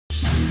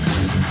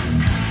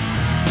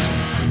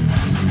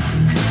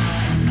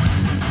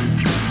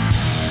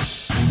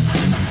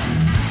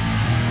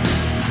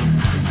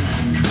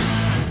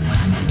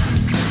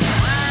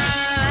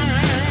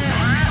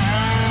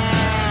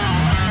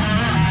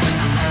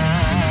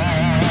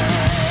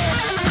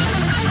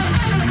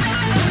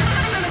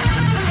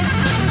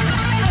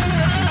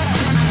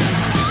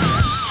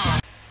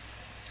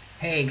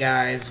Hey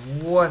guys,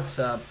 what's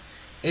up?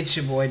 It's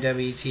your boy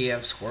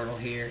WTF Squirtle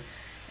here,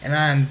 and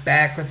I'm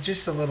back with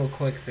just a little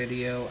quick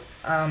video.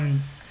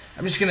 I'm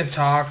just gonna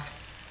talk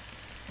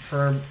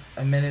for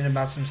a minute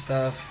about some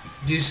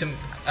stuff, do some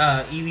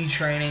EV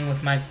training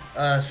with my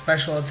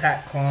special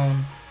attack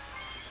clone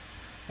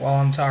while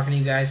I'm talking to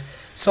you guys.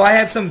 So I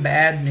had some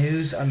bad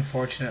news,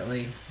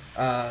 unfortunately.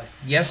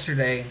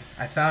 Yesterday,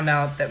 I found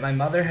out that my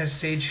mother has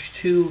stage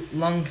 2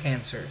 lung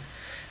cancer.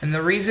 And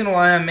the reason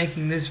why I'm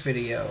making this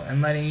video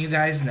and letting you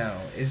guys know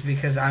is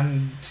because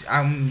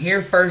I'm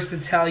here first to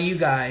tell you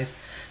guys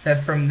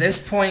that from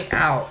this point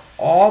out,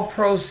 all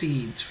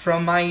proceeds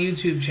from my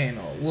YouTube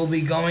channel will be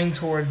going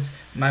towards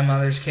my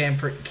mother's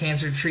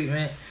cancer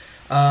treatment.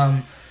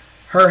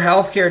 Her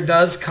healthcare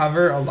does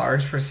cover a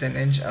large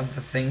percentage of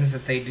the things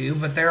that they do,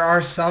 but there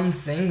are some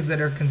things that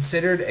are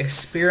considered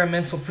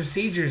experimental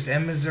procedures,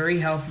 and Missouri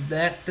Health,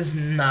 that does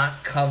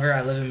not cover,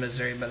 I live in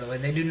Missouri by the way,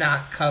 they do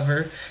not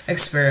cover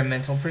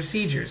experimental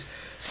procedures.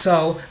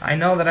 So, I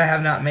know that I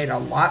have not made a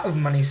lot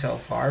of money so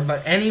far,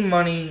 but any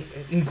money,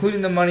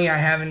 including the money I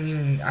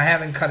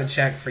haven't cut a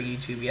check for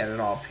YouTube yet at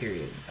all,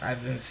 period.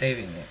 I've been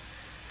saving it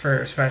for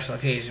a special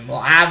occasion.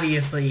 Well,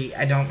 obviously,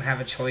 I don't have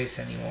a choice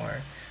anymore.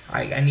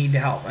 I need to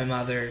help my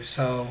mother,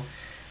 so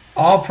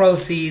all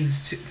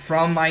proceeds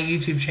from my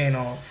YouTube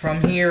channel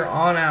from here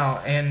on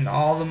out, and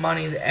all the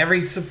money,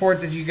 every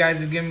support that you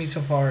guys have given me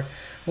so far,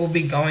 will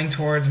be going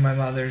towards my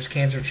mother's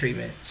cancer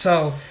treatment.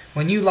 So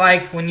when you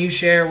like, when you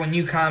share, when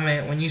you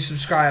comment, when you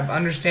subscribe,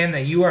 understand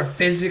that you are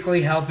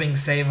physically helping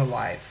save a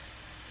life.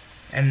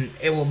 And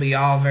it will be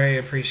all very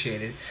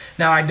appreciated.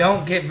 Now, I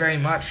don't get very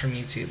much from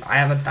YouTube. I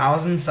have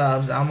 1,000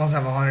 subs. I almost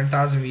have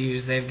 100,000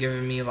 views. They've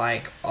given me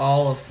like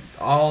all of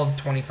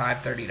 $25,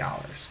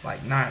 $30.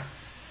 Like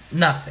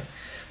nothing.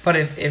 But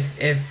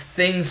if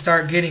things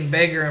start getting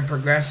bigger and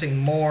progressing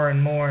more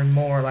and more and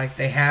more like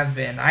they have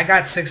been, I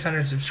got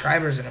 600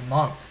 subscribers in a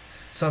month.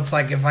 So it's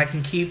like if I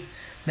can keep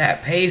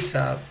that pace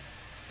up,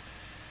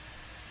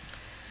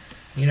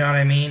 you know what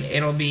I mean?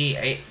 It'll be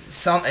it's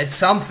something.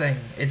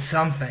 It's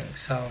something.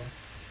 So.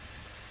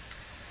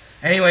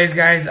 Anyways,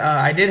 guys,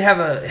 I did have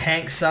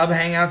a sub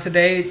hangout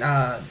today.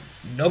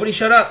 Nobody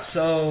showed up,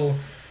 so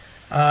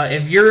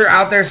if you're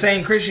out there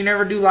saying, Chris, you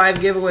never do live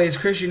giveaways,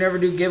 Chris, you never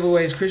do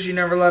giveaways, Chris, you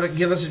never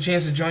give us a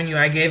chance to join you,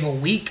 I gave a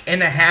week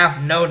and a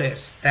half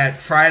notice that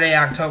Friday,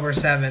 October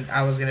 7th,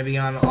 I was going to be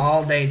on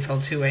all day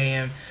till 2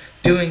 a.m.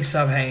 doing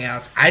sub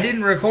hangouts. I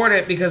didn't record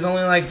it because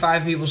only like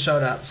 5 people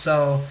showed up,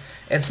 so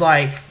it's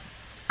like,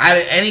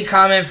 any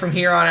comment from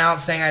here on out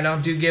saying I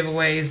don't do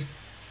giveaways,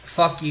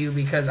 fuck you,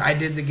 because I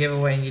did the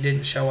giveaway and you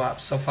didn't show up,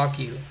 so fuck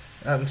you.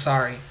 I'm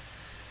sorry.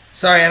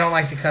 Sorry, I don't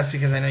like to cuss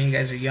because I know you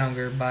guys are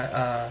younger,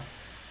 but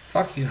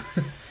fuck you.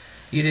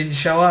 You didn't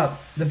show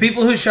up. The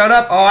people who showed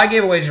up, I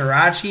gave away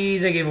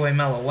Jirachis, I gave away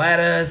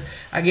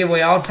Meloettas, I gave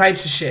away all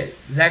types of shit.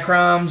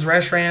 Zekrams,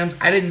 Reshrams.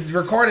 I didn't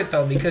record it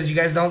though because you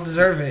guys don't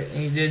deserve it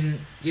and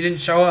you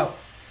didn't show up.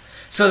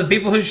 So the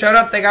people who showed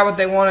up, they got what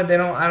they wanted.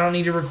 I don't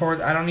need to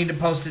record. I don't need to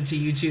post it to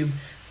YouTube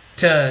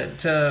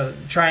to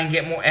try and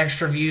get more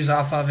extra views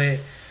off of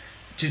it,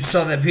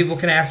 so that people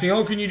can ask me,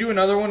 oh, can you do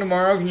another one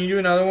tomorrow? Can you do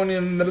another one?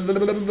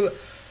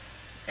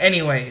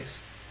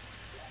 Anyways,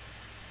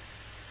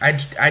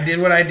 I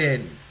did what I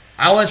did.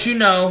 I'll let you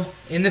know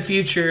in the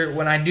future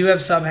when I do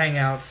have sub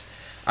hangouts.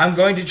 I'm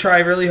going to try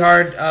really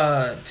hard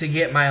to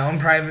get my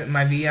own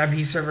my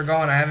VIP server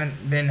going.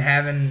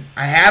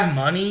 I have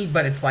money,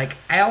 but it's like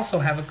I also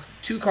have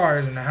 2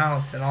 cars in the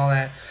house and all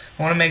that.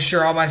 I want to make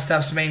sure all my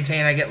stuff's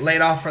maintained. I get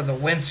laid off for the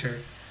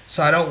winter,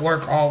 so I don't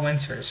work all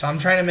winter. So I'm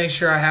trying to make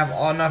sure I have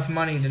enough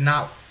money to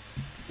not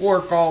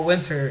work all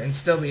winter and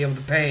still be able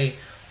to pay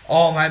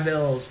all my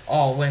bills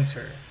all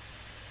winter.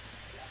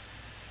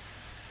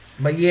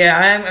 But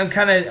yeah,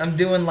 I'm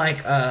doing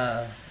like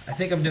I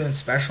think I'm doing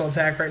special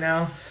attack right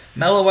now.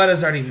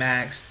 Meloetta's already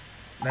maxed.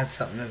 That's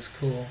something that's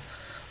cool.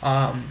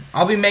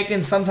 I'll be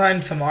making sometime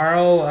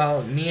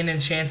tomorrow. Me and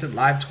Enchanted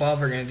Live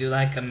 12 are gonna do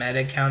like a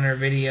meta counter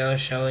video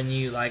showing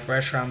you like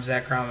Reshram,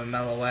 Zekrom, and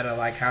Meloetta,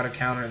 like how to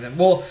counter them.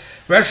 Well,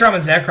 Reshram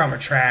and Zekrom are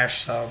trash,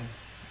 so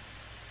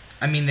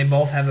I mean they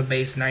both have a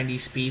base 90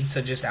 speed,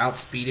 so just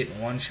outspeed it and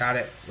one-shot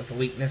it with a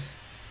weakness.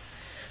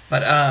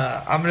 But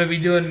I'm gonna be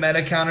doing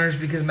meta counters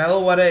because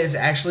Meloetta is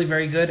actually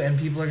very good, and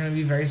people are gonna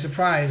be very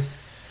surprised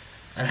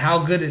at how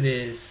good it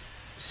is.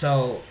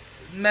 So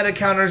meta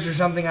counters are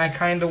something I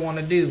kind of want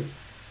to do.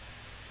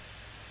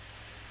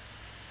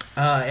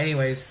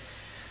 Anyways,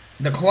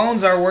 the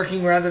clones are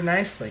working rather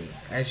nicely,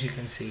 as you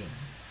can see.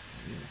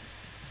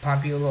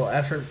 Pop you a little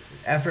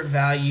effort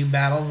value,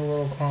 battle the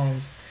little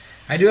clones.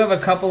 I do have a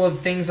couple of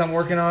things I'm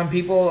working on.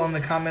 People on the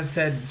comments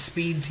said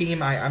speed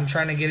team. I'm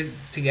trying to get it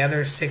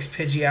together. 6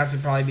 Pidgeots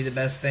would probably be the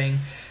best thing.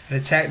 And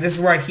attack. This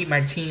is where I keep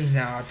my teams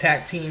now.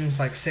 Attack teams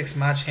like 6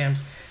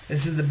 Machamps.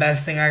 This is the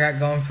best thing I got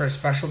going for a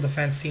special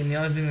defense team. The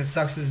only thing that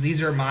sucks is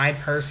these are my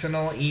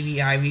personal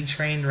EV/IV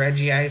trained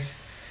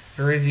Regice,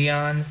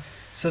 Virizion.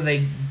 So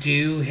they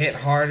do hit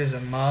hard as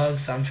a mug.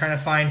 So I'm trying to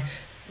find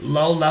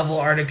low-level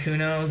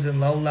Articunos and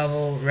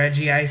low-level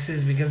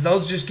Regiices because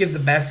those just give the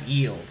best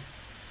yield.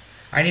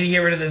 I need to get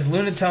rid of this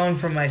Lunatone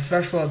from my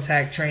special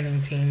attack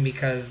training team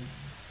because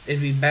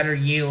it'd be better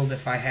yield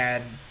if I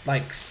had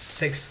like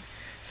six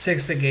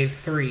that gave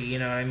 3. You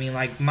know what I mean?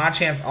 Like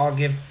Machamp's all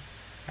give,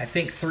 I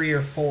think 3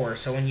 or 4.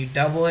 So when you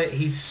double it,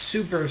 he's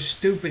super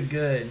stupid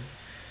good.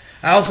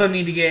 I also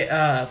need to get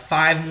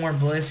 5 more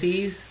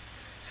Blissies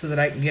so that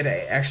I can get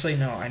a. Actually,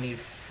 no, I need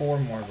 4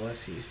 more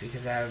Blissies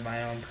because I have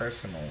my own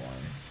personal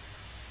one.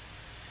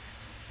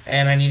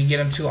 And I need to get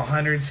them to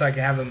 100 so I can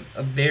have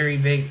a very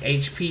big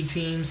HP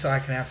team so I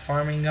can have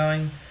farming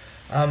going.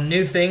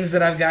 New things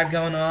that I've got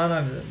going on.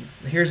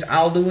 Here's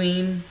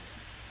Alduin,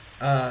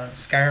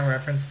 Skyrim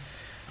reference.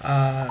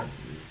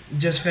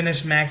 Just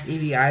finished Max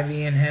Eevee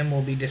Ivy and him.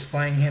 We'll be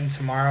displaying him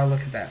tomorrow.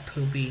 Look at that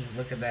poopy.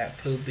 Look at that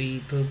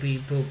poopy, poopy,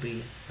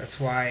 poopy. That's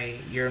why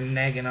you're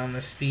negging on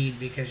the speed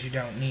because you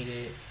don't need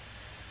it.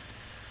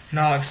 And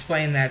I'll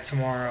explain that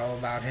tomorrow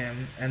about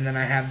him. And then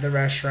I have the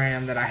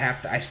Reshiram that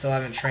I still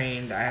haven't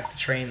trained. I have to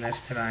train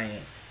this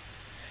tonight.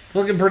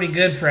 Looking pretty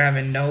good for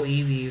having no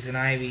Eevees and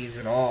Ivies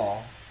at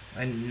all.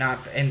 And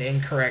not an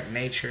incorrect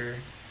nature.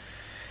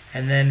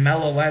 And then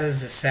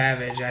Meloetta's a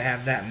savage. I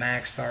have that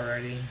maxed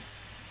already.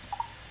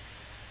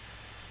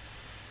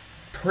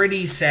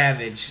 Pretty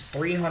savage.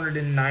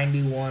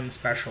 391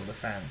 special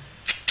defense.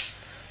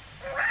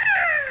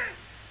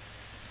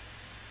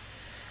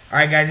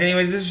 Alright guys,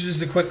 anyways, this is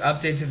just a quick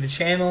update to the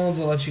channel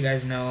to let you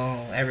guys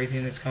know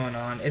everything that's going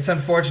on. It's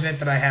unfortunate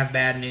that I have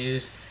bad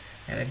news,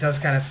 and it does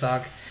kind of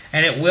suck.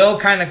 And it will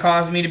kind of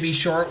cause me to be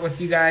short with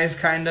you guys,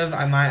 kind of.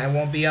 I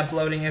won't be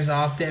uploading as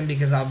often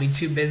because I'll be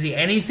too busy.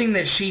 Anything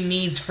that she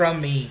needs from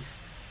me,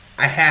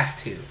 I have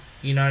to.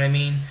 You know what I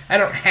mean? I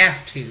don't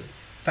have to,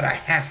 but I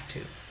have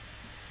to.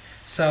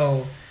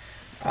 So,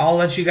 I'll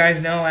let you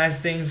guys know as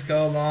things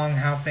go along,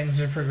 how things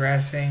are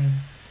progressing.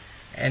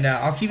 And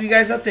I'll keep you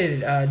guys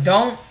updated.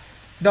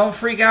 Don't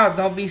freak out.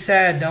 Don't be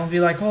sad. Don't be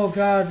like, oh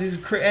God, this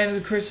is the end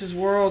of Chris's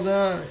world.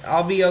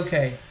 I'll be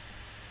okay.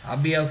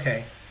 I'll be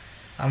okay.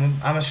 I'm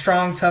a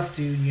strong, tough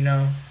dude, you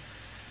know.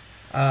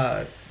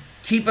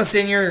 Keep us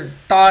in your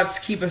thoughts.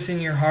 Keep us in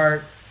your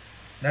heart.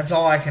 That's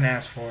all I can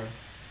ask for.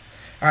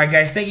 Alright,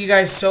 guys. Thank you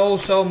guys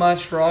so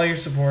much for all your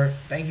support.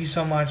 Thank you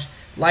so much.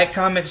 Like,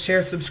 comment,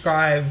 share,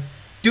 subscribe.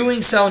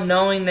 Doing so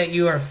knowing that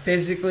you are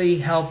physically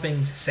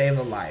helping to save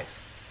a life.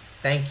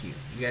 Thank you.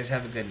 You guys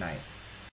have a good night.